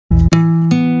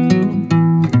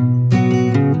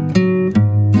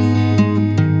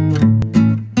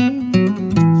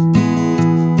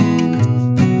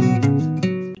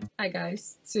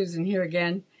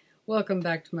again. Welcome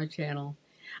back to my channel.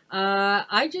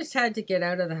 I just had to get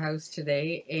out of the house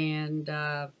today and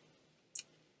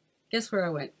guess where I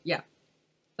went? Yeah,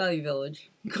 Value Village,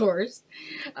 of course.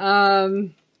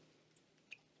 You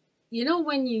know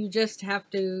when you just have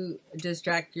to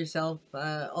distract yourself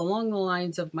along the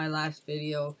lines of my last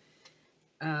video.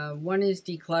 One is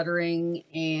decluttering,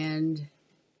 and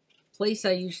place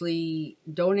I usually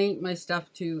donate my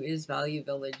stuff to is Value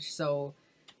Village. So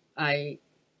I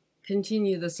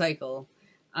continue the cycle.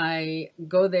 I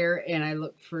go there and I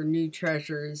look for new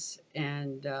treasures,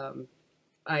 and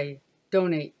I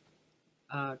donate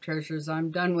treasures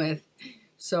I'm done with.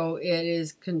 So it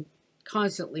is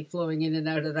constantly flowing in and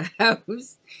out of the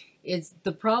house.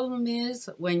 The problem is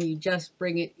when you just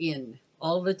bring it in.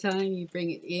 All the time you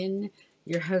bring it in,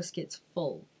 your house gets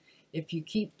full. If you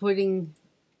keep putting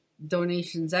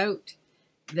donations out,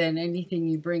 then anything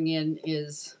you bring in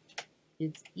it's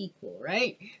equal,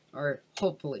 right? Or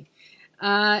hopefully.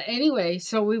 Anyway,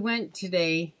 so we went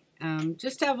today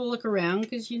just to have a look around,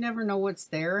 because you never know what's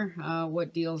there,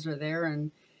 what deals are there, and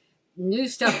new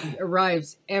stuff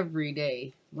arrives every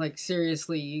day. Like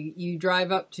seriously, you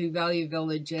drive up to Value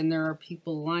Village and there are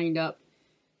people lined up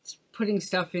putting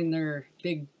stuff in their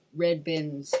big red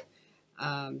bins,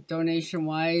 donation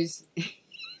wise.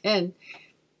 And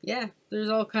yeah, there's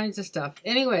all kinds of stuff.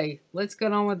 Anyway, let's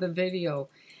get on with the video.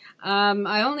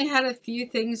 I only had a few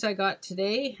things I got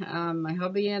today, my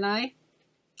hubby and I.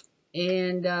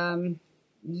 And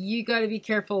you got to be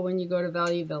careful when you go to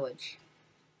Value Village.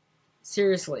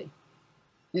 Seriously.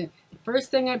 The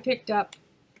first thing I picked up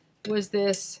was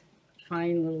this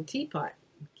fine little teapot.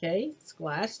 Okay, it's a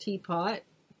glass teapot.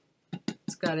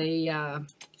 It's got a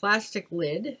plastic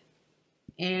lid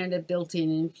and a built-in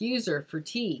infuser for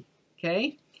tea.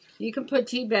 Okay, you can put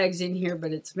tea bags in here,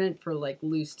 but it's meant for like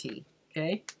loose tea.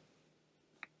 Okay,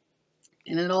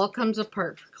 and it all comes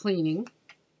apart for cleaning.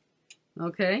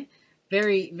 Okay,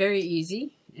 very, very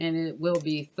easy, and it will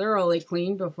be thoroughly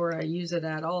cleaned before I use it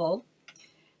at all.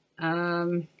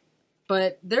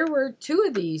 But there were two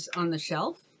of these on the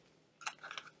shelf,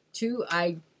 two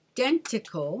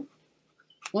identical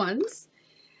ones.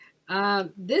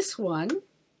 This one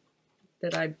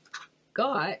that I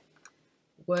got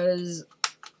was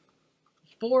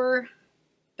 $4.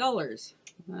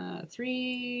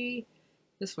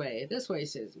 This way,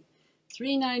 Susan.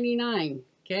 $3.99.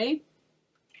 Okay.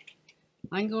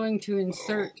 I'm going to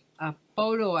insert a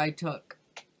photo I took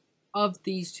of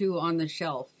these two on the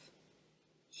shelf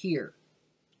here.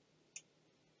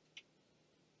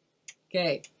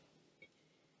 Okay.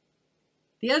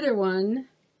 The other one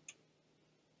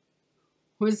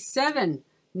was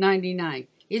 $7.99.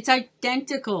 It's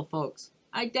identical, folks.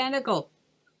 Identical.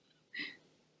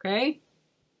 Okay.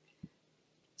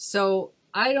 So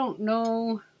I don't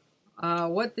know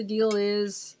what the deal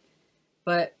is,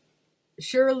 but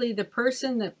surely the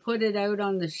person that put it out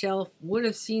on the shelf would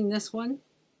have seen this one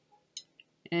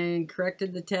and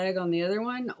corrected the tag on the other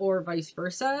one, or vice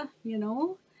versa, you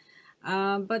know.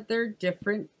 But they're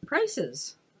different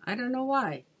prices. I don't know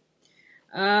why.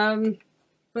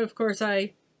 But of course,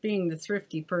 I, being the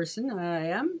thrifty person I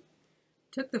am,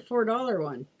 took the $4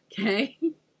 one. Okay.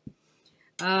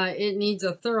 It needs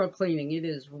a thorough cleaning. It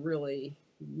is really,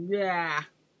 yeah.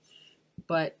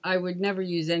 But I would never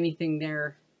use anything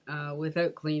there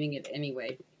without cleaning it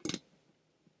anyway.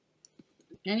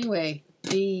 Anyway,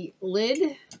 the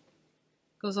lid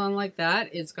goes on like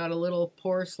that. It's got a little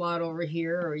pour slot over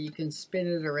here, or you can spin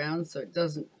it around so it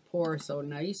doesn't pour so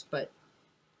nice. But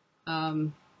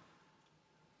I'm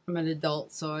an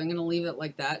adult, so I'm going to leave it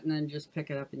like that and then just pick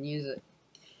it up and use it.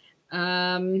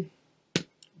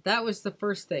 That was the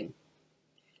first thing.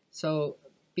 So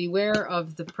beware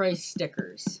of the price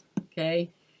stickers,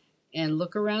 okay? And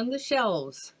look around the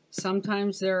shelves.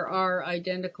 Sometimes there are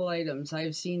identical items.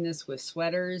 I've seen this with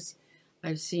sweaters.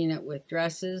 I've seen it with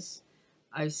dresses.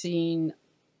 I've seen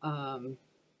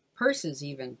purses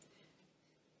even.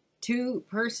 Two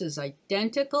purses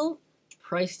identical,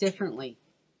 priced differently.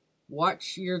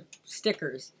 Watch your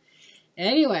stickers.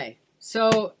 Anyway,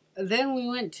 so then we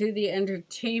went to the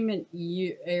entertainment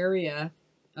area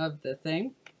of the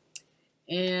thing.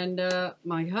 And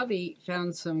my hubby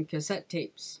found some cassette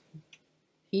tapes.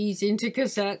 He's into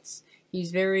cassettes.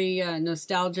 He's very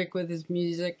nostalgic with his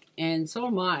music, and so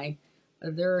am I.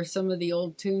 There are some of the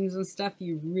old tunes and stuff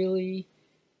you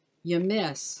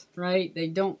miss, right? They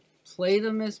don't play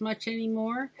them as much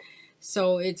anymore.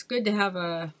 So it's good to have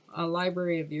a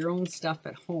library of your own stuff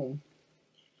at home.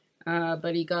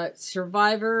 But he got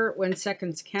Survivor When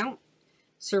Seconds Count,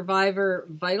 Survivor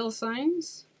Vital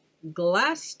Signs,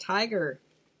 Glass Tiger,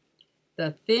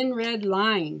 The Thin Red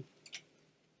Line,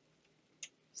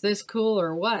 Is this cool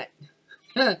or what?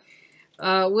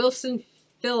 Wilson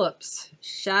Phillips,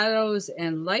 Shadows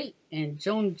and Light, and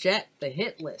Joan Jett, The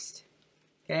Hit List.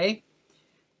 Okay,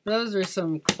 those are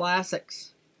some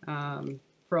classics from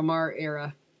our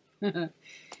era.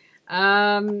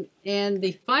 And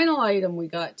the final item we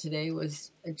got today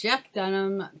was a Jeff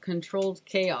Dunham Controlled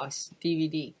Chaos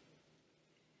DVD.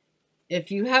 If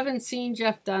you haven't seen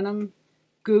Jeff Dunham,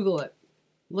 Google it.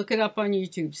 Look it up on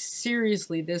YouTube.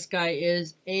 Seriously, this guy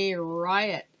is a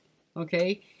riot.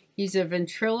 Okay? He's a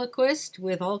ventriloquist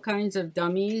with all kinds of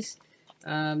dummies.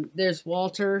 There's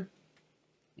Walter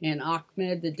and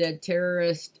Ahmed, the dead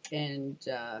terrorist, and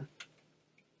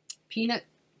Peanut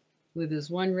with his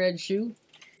one red shoe.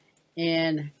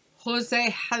 And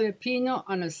Jose Jalapeno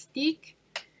on a stick.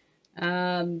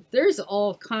 There's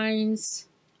all kinds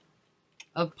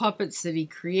of puppets that he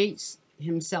creates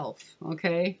himself,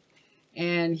 okay?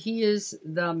 And he is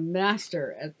the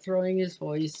master at throwing his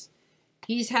voice.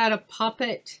 He's had a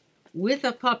puppet with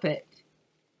a puppet,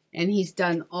 and he's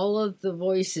done all of the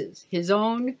voices. His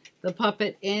own, the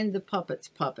puppet, and the puppet's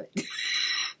puppet.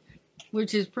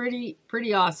 Which is pretty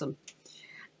awesome.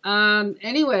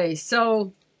 Anyway,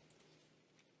 so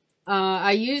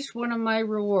I used one of my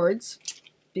rewards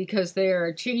because they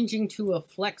are changing to a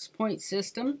flex point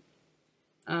system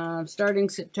starting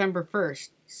September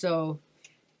 1st. So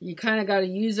you kind of got to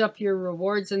use up your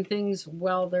rewards and things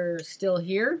while they're still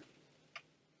here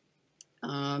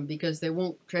because they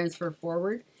won't transfer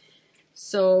forward.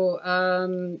 So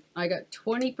I got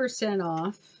 20%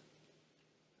 off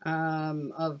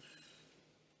of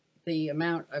the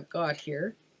amount I've got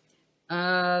here.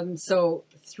 So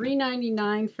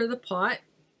 $3.99 for the pot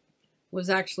was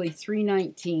actually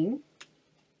 $3.19.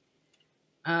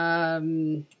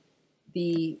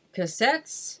 The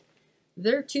cassettes,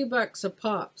 they're $2 a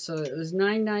pop, so it was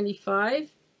 $9.95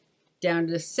 down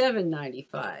to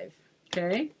 $7.95.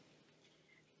 Okay.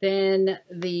 Then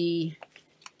the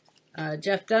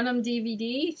Jeff Dunham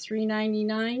DVD,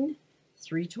 $3.99,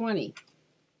 $3.20.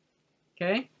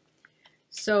 Okay.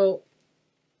 So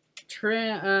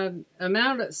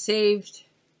amount saved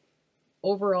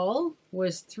overall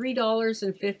was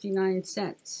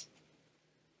 $3.59.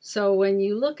 So when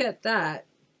you look at that,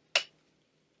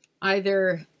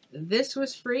 either this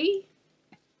was free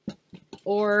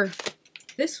or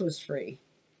this was free.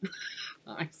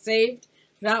 I saved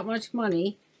that much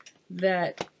money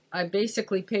that I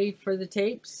basically paid for the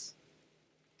tapes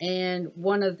and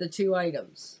one of the two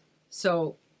items.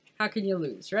 So how can you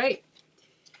lose, right?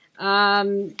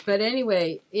 But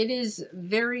anyway, it is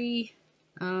very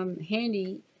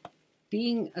handy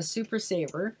being a super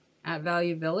saver at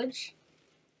Value Village.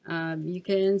 You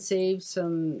can save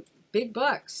some big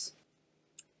bucks.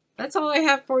 That's all I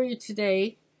have for you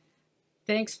today.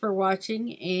 Thanks for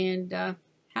watching and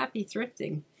happy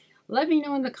thrifting. Let me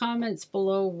know in the comments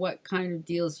below what kind of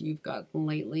deals you've gotten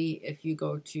lately if you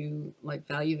go to like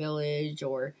Value Village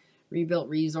or Rebuilt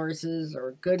Resources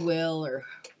or Goodwill or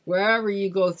wherever you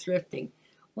go thrifting.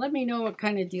 Let me know what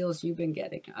kind of deals you've been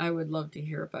getting. I would love to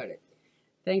hear about it.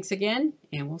 Thanks again,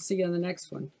 and we'll see you on the next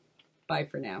one. Bye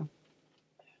for now.